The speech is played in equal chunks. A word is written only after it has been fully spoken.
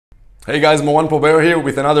Hey guys, Moan Pobero here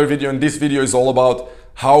with another video, and this video is all about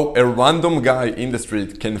how a random guy in the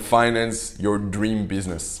street can finance your dream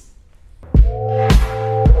business.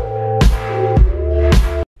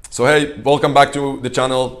 So hey, welcome back to the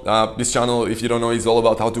channel. This channel, if you don't know, is all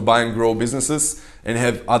about how to buy and grow businesses and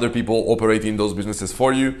have other people operating those businesses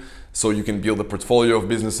for you, so you can build a portfolio of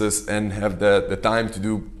businesses and have the time to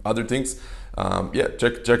do other things.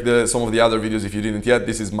 Check some of the other videos if you didn't yet.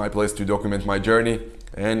 This is my place to document my journey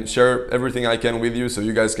and share everything I can with you so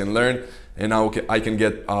you guys can learn, and now I can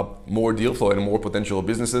get more deal flow and more potential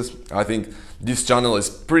businesses. I think this channel is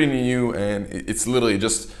pretty new and it's literally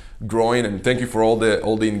just growing, and thank you for all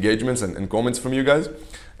the engagements and comments from you guys,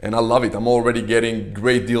 and I love it. I'm already getting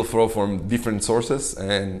great deal flow from different sources,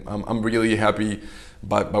 and I'm really happy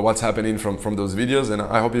by what's happening from those videos, and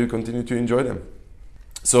I hope you continue to enjoy them.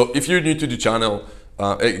 So if you're new to the channel,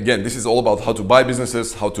 again, this is all about how to buy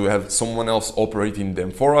businesses, how to have someone else operating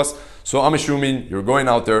them for us. So I'm assuming you're going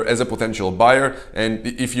out there as a potential buyer, and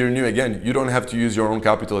if you're new, again, you don't have to use your own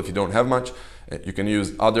capital if you don't have much. You can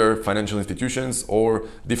use other financial institutions or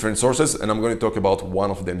different sources, and I'm going to talk about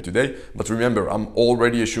one of them today. But remember, I'm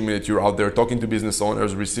already assuming that you're out there talking to business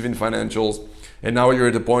owners, receiving financials, and now you're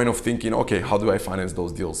at the point of thinking, okay, how do I finance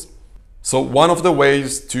those deals? So one of the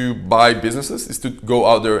ways to buy businesses is to go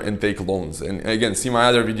out there and take loans. And again, see my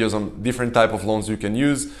other videos on different type of loans you can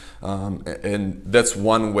use. And that's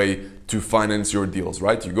one way to finance your deals,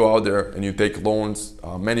 right? You go out there and you take loans.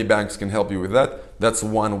 Many banks can help you with that. That's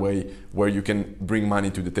one way where you can bring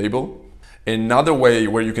money to the table. Another way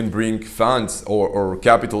where you can bring funds or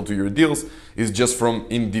capital to your deals is just from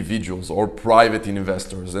individuals or private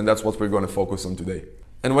investors. And that's what we're going to focus on today.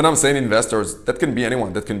 And when I'm saying investors, that can be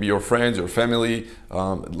anyone. That can be your friends, your family,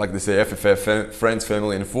 like they say, FFF, friends,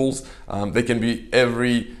 family, and fools. They can be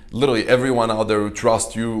literally everyone out there who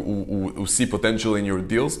trusts you, who see potential in your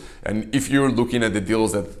deals. And if you're looking at the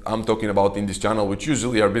deals that I'm talking about in this channel, which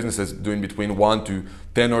usually are businesses doing between 1 to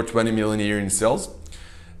 10 or 20 million a year in sales,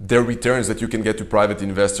 their returns that you can get to private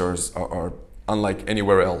investors are unlike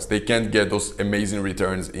anywhere else. They can't get those amazing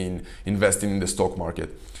returns in investing in the stock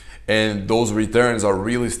market. And those returns are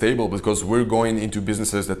really stable because we're going into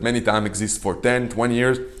businesses that many times exist for 10, 20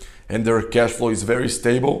 years, and their cash flow is very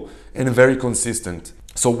stable and very consistent.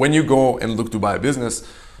 So when you go and look to buy a business,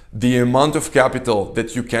 the amount of capital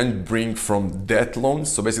that you can bring from debt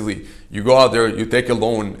loans, so basically you go out there, you take a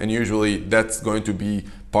loan, and usually that's going to be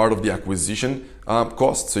part of the acquisition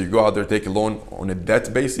cost. So you go out there, take a loan on a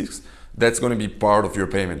debt basis, that's going to be part of your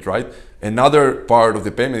payment, right? Another part of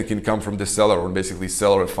the payment can come from the seller, or basically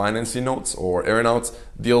seller financing notes or earnouts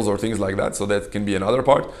deals or things like that. So that can be another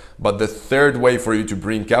part. But the third way for you to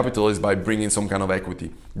bring capital is by bringing some kind of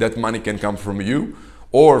equity. That money can come from you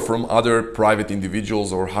or from other private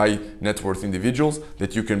individuals or high net worth individuals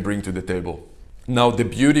that you can bring to the table. Now, the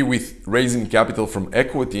beauty with raising capital from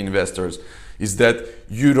equity investors is that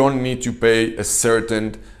you don't need to pay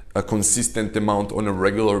a consistent amount on a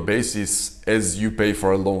regular basis as you pay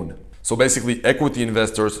for a loan. So basically, equity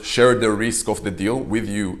investors share the risk of the deal with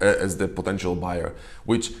you as the potential buyer,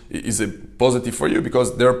 which is a positive for you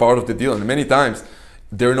because they're part of the deal. And many times,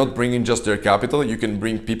 they're not bringing just their capital. You can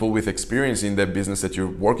bring people with experience in the business that you're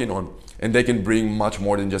working on, and they can bring much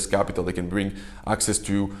more than just capital. They can bring access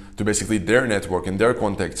to basically their network and their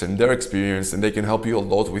contacts and their experience, and they can help you a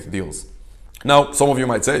lot with deals. Now, some of you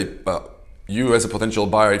might say, you as a potential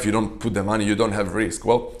buyer, if you don't put the money, you don't have risk.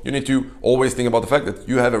 Well, you need to always think about the fact that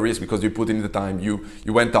you have a risk because you put in the time, you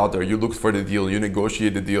went out there, you looked for the deal, you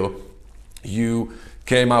negotiated the deal, you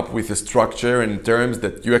came up with a structure and terms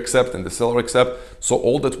that you accept and the seller accept. So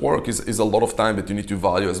all that work is a lot of time that you need to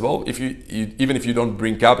value as well. Even if you don't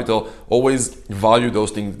bring capital, always value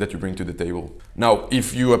those things that you bring to the table. Now,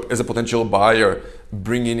 if you as a potential buyer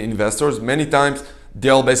bring in investors, many times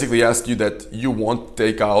they'll basically ask you that you won't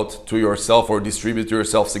take out to yourself or distribute to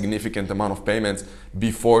yourself significant amount of payments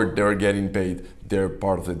before they're getting paid. They're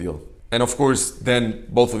part of the deal. And of course, then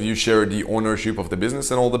both of you share the ownership of the business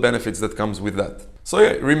and all the benefits that comes with that. So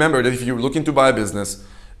yeah, remember that if you're looking to buy a business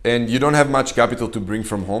and you don't have much capital to bring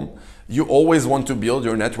from home, you always want to build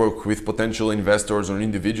your network with potential investors or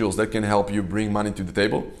individuals that can help you bring money to the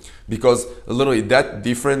table, because literally that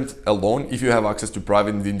difference alone, if you have access to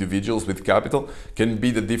private individuals with capital, can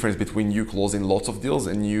be the difference between you closing lots of deals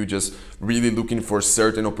and you just really looking for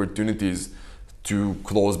certain opportunities to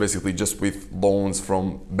close basically just with loans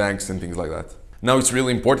from banks and things like that. Now, it's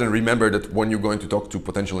really important to remember that when you're going to talk to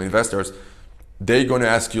potential investors, they're going to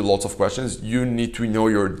ask you lots of questions. You need to know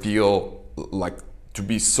your deal, like to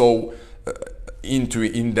be so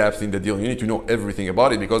in depth in the deal. You need to know everything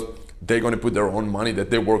about it because they're going to put their own money that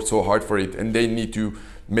they worked so hard for it, and they need to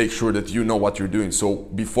make sure that you know what you're doing. So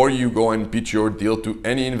before you go and pitch your deal to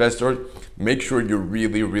any investor, make sure you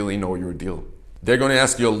really know your deal. They're going to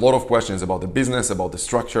ask you a lot of questions about the business, about the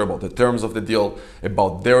structure, about the terms of the deal,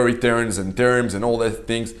 about their returns and terms and all that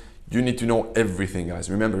things. You need to know everything, guys.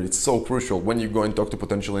 Remember, it's so crucial when you go and talk to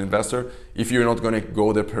potential investor. If you're not going to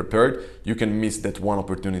go there prepared, you can miss that one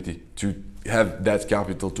opportunity to have that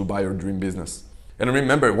capital to buy your dream business. And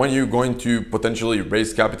remember, when you're going to potentially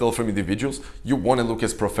raise capital from individuals, you want to look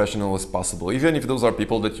as professional as possible. Even if those are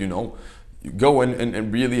people that you know, you go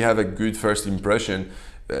and really have a good first impression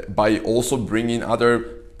by also bringing other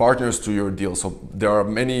partners to your deal. So there are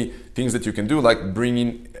many things that you can do, like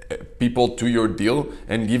bringing people to your deal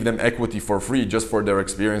and give them equity for free just for their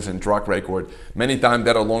experience and track record. Many times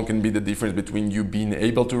that alone can be the difference between you being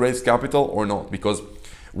able to raise capital or not, because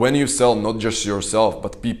when you sell not just yourself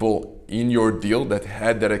but people in your deal that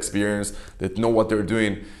had that experience, that know what they're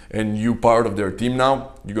doing, and you part of their team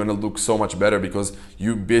now, you're gonna look so much better because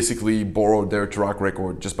you basically borrowed their track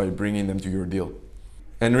record just by bringing them to your deal.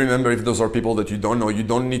 And remember, if those are people that you don't know, you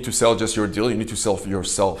don't need to sell just your deal, you need to sell for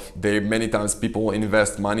yourself. Many times people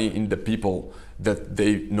invest money in the people that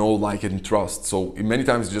they know, like, and trust. So many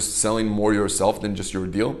times just selling more yourself than just your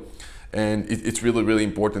deal. And it's really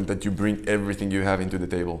important that you bring everything you have into the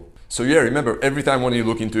table. So yeah, remember, every time when you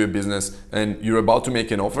look into a business and you're about to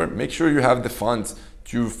make an offer, make sure you have the funds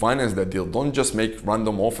to finance that deal. Don't just make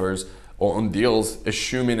random offers on deals,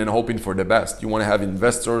 assuming and hoping for the best. You want to have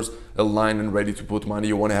investors aligned and ready to put money.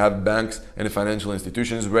 You want to have banks and financial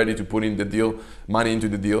institutions ready to put in the deal, money into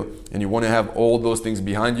the deal. And you want to have all those things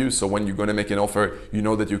behind you. So when you're going to make an offer, you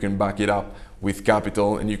know that you can back it up with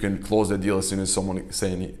capital and you can close the deal as soon as someone is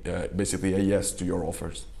saying basically a yes to your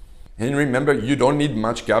offers. And remember, you don't need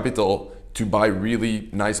much capital to buy really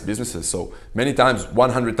nice businesses. So many times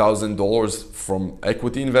 $100,000 from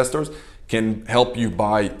equity investors can help you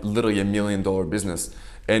buy literally $1 million business.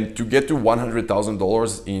 And to get to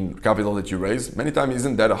 $100,000 in capital that you raise, many times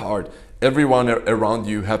isn't that hard. Everyone around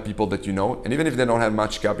you have people that you know, and even if they don't have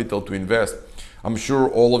much capital to invest, I'm sure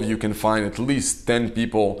all of you can find at least 10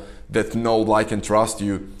 people that know, like, and trust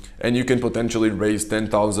you, and you can potentially raise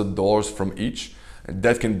 $10,000 from each. And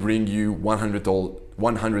that can bring you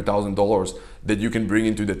 $100,000 that you can bring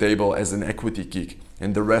into the table as an equity kick,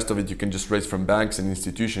 and the rest of it you can just raise from banks and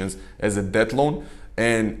institutions as a debt loan.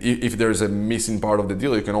 And if there's a missing part of the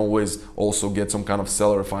deal, you can always also get some kind of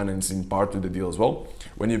seller financing part to the deal as well.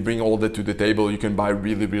 When you bring all that to the table, you can buy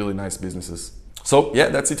really nice businesses. So yeah,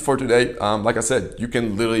 that's it for today. Like I said, you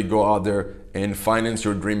can literally go out there and finance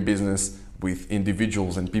your dream business with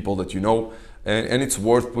individuals and people that you know. And it's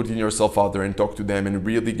worth putting yourself out there and talk to them and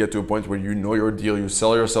really get to a point where you know your deal, you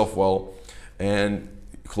sell yourself well, and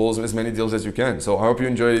close as many deals as you can. So I hope you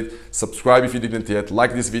enjoyed it. Subscribe if you didn't yet.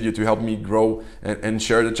 Like this video to help me grow, and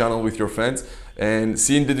share the channel with your friends. And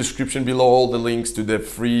see in the description below all the links to the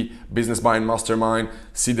free business buying mastermind.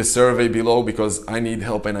 See the survey below because I need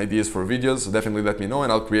help and ideas for videos. So definitely let me know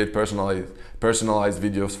and I'll create personalized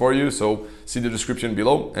videos for you. So see the description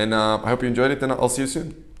below, and I hope you enjoyed it, and I'll see you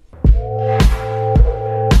soon.